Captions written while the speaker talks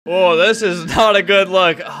Oh, this is not a good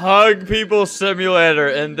look. Hug People Simulator,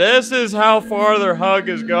 and this is how far their hug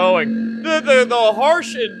is going. The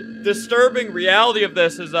harsh and disturbing reality of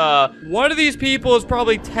this is, one of these people is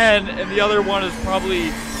probably 10, and the other one is probably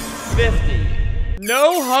 50.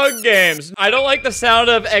 No hug games. I don't like the sound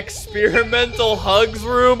of experimental hugs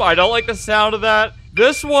room. I don't like the sound of that.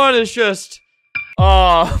 This one is just,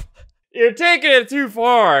 you're taking it too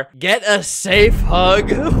far. Get a safe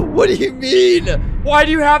hug? What do you mean? Why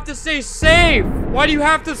do you have to say safe? Why do you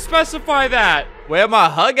have to specify that? Where my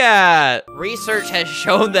hug at? Research has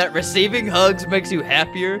shown that receiving hugs makes you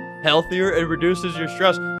happier, healthier, and reduces your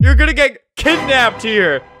stress. You're gonna get kidnapped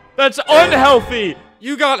here. That's unhealthy.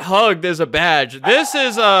 You got hugged as a badge. This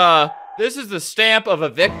is the stamp of a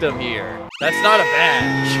victim here. That's not a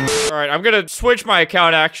badge. All right, I'm gonna switch my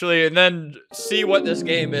account actually, and then see what this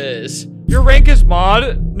game is. Your rank is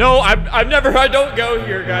mod? No, I don't go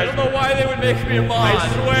here, guys. I don't know why they would make me a mod.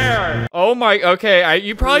 I swear. Oh my, okay,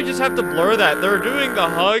 you probably just have to blur that. They're doing the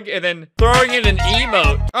hug and then throwing in an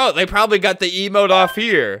emote. Oh, they probably got the emote off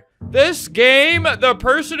here. This game, the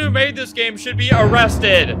person who made this game should be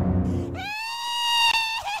arrested.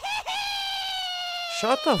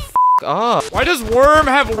 Shut the f up. Why does worm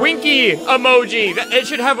have winky emoji? It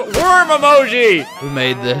should have worm emoji. Who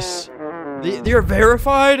made this? You're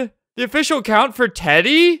verified? The official account for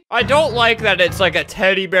Teddy? I don't like that it's like a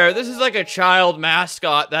teddy bear. This is like a child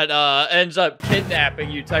mascot that ends up kidnapping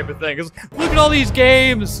you type of thing. 'Cause look at all these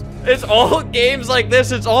games. It's all games like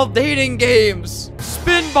this. It's all dating games.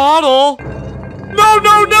 Spin bottle. No,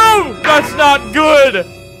 no, no! That's not good.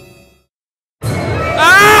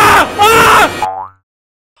 Ah!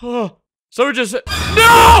 Ah! So just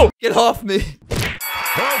no! Get off me.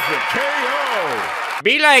 Perfect KO.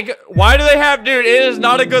 Be like, why do they have, dude, it is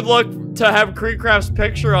not a good look to have Creekcraft's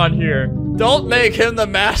picture on here. Don't make him the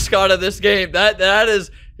mascot of this game. That is,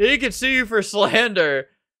 he can sue you for slander.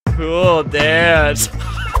 Cool dance.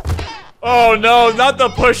 Oh no, not the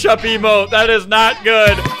push-up emote. That is not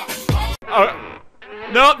good.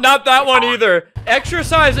 Nope, not that one either.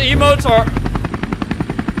 Exercise emotes are...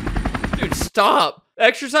 Dude, stop.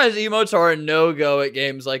 Exercise emotes are a no-go at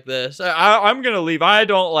games like this. I'm gonna leave. I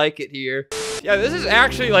don't like it here. Yeah, this is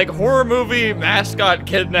actually like horror movie mascot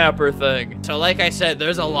kidnapper thing. So like I said,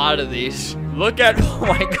 there's a lot of these. Look at, oh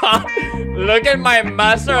my god. Look at my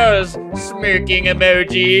muscles, smirking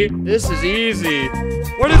emoji. This is easy.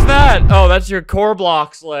 What is that? Oh, that's your core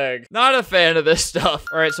blocks leg. Not a fan of this stuff.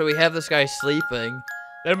 All right, so we have this guy sleeping.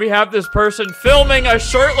 Then we have this person filming a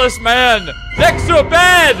shirtless man next to a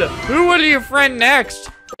bed. Who would you friend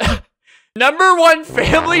next? #1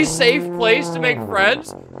 family safe place to make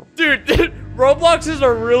friends? Dude, Roblox is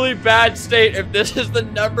a really bad state if this is the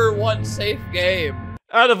 #1 safe game.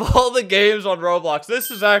 Out of all the games on Roblox,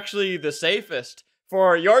 this is actually the safest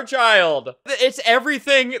for your child. It's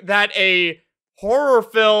everything that a horror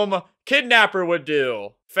film kidnapper would do.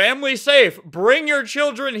 Family safe. Bring your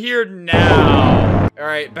children here now. All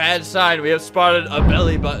right, bad sign. We have spotted a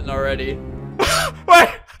belly button already. Wait,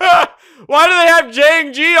 why do they have J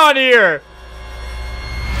and G on here?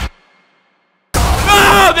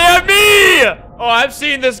 No, they have me! Oh, I've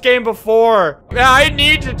seen this game before. Yeah, I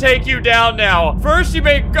need to take you down now. First, you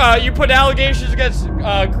put allegations against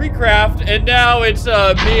Creekcraft, and now it's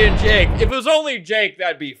me and Jake. If it was only Jake,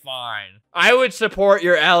 that'd be fine. I would support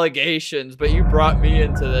your allegations, but you brought me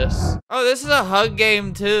into this. Oh, this is a hug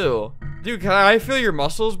game too. Dude, can I feel your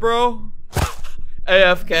muscles, bro?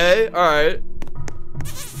 AFK? Alright.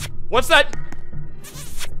 What's that?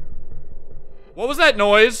 What was that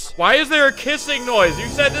noise? Why is there a kissing noise? You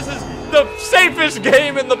said this is the safest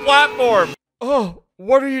game in the platform. Oh,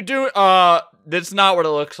 what are you doing? That's not what it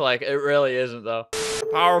looks like. It really isn't though.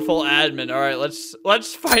 Powerful admin. Alright,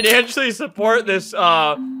 let's financially support this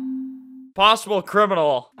possible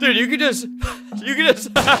criminal. Dude, you could just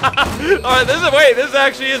Alright, this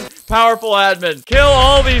actually is powerful admin. Kill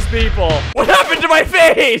all these people. What happened to my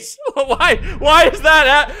face? Why is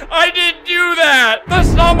that? I didn't do that.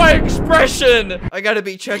 That's not my expression. I gotta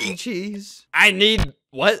be Chuck E. Cheese. I need,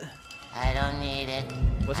 what? I don't need it.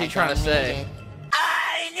 What's he trying to say?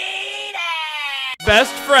 I need it.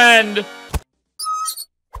 Best friend.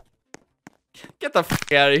 Get the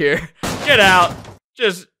f out of here. Get out.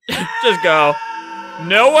 Just go.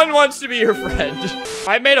 No one wants to be your friend.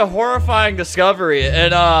 I made a horrifying discovery,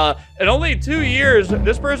 and in only 2 years,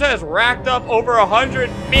 this person has racked up over 100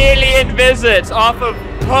 million visits off of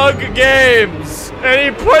Hug Games, and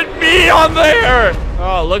he put me on there.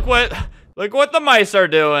 Oh, look what the mice are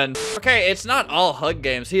doing. Okay, it's not all Hug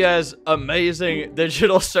Games. He has amazing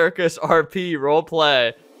Digital Circus RP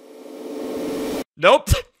roleplay. Nope.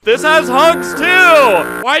 This has hugs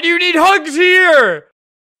too. Why do you need hugs here?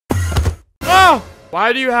 Oh,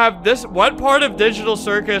 why do you have this? What part of Digital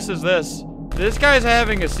Circus is this? This guy's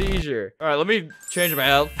having a seizure. All right, let me change my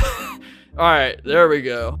health. All right, there we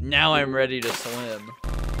go. Now I'm ready to swim.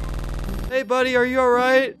 Hey, buddy, are you all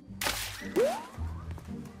right?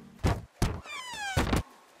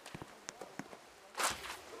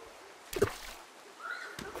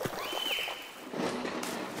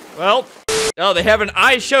 Well, oh, they have an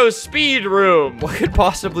I Show speed room. What could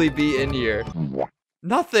possibly be in here?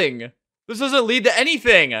 Nothing. This doesn't lead to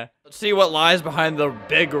anything. Let's see what lies behind the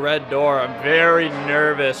big red door. I'm very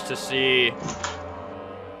nervous to see.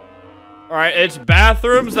 All right, it's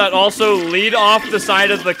bathrooms that also lead off the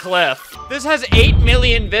side of the cliff. This has 8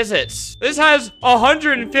 million visits. This has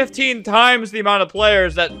 115 times the amount of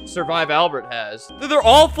players that Survive Albert has. They're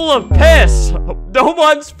all full of piss. No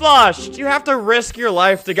one's flushed. You have to risk your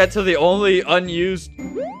life to get to the only unused...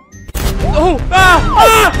 Oh!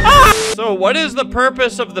 So what is the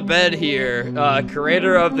purpose of the bed here,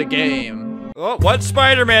 creator of the game? Oh, what's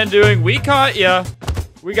Spider-Man doing? We caught ya.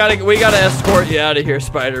 We gotta escort you out of here,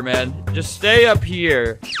 Spider-Man. Just stay up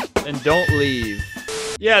here and don't leave.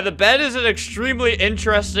 Yeah, the bed is an extremely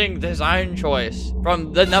interesting design choice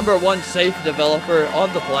from the #1 safe developer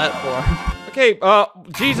on the platform. Okay,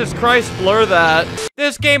 Jesus Christ, blur that.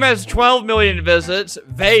 This game has 12 million visits.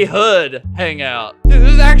 They Hood Hangout. Dude,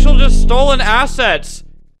 this is actual just stolen assets.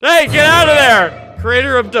 Hey, get out of there!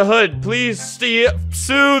 Creator of the Hood, please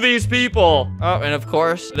sue these people. Oh, and of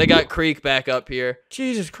course, they got Creek back up here.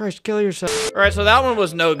 Jesus Christ, kill yourself. All right, so that one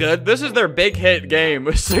was no good. This is their big hit game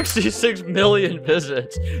with 66 million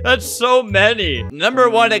visits. That's so many.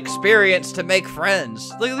 #1 experience to make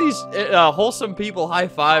friends. Look at these wholesome people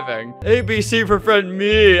high-fiving. ABC for friend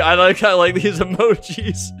me. I like these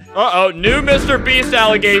emojis. Uh-oh, new Mr. Beast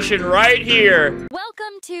allegation right here.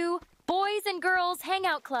 Welcome to Boys and Girls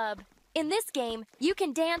Hangout Club. In this game, you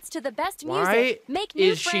can dance to the best music, make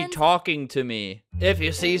new friends. Why is she talking to me? If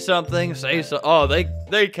you see something, say so. Oh,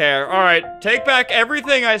 they care. All right, take back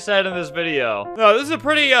everything I said in this video. No, this is a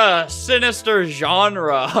pretty sinister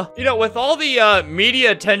genre. You know, with all the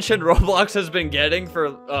media attention Roblox has been getting for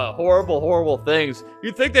horrible things,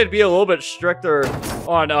 you'd think they'd be a little bit stricter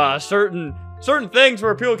on certain things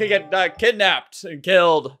where people can get kidnapped and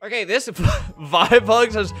killed. Okay, this Vibe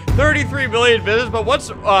Hugs has 33 million visits, but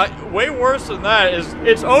what's way worse than that is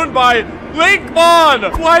it's owned by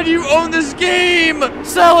Linkmon! Why do you own this game?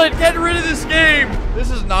 Sell it! Get rid of this game!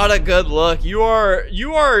 This is not a good look. You are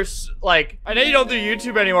like, I know you don't do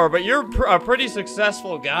YouTube anymore, but you're a pretty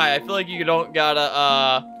successful guy. I feel like you don't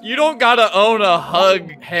gotta own a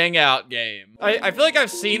hug hangout game. I feel like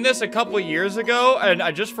I've seen this a couple years ago and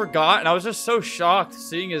I just forgot, and I was just so shocked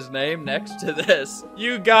seeing his name next to this.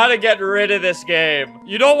 You gotta get rid of this game.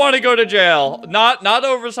 You don't want to go to jail. Not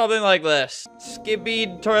over something like this. Skippy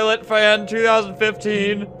Toilet Fan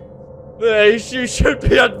 2015. You should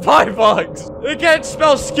be at Vibe Hugs. They can't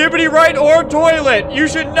spell skibbity right or toilet. You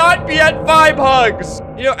should not be at Vibe Hugs.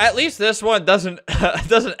 You know, at least this one doesn't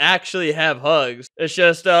actually have hugs. It's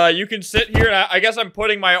just you can sit here and I guess I'm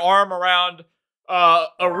putting my arm around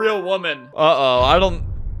a real woman. Uh-oh, I don't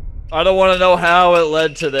want to know how it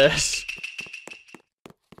led to this.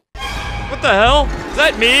 What the hell? Is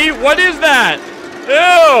that me? What is that?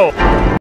 Ew!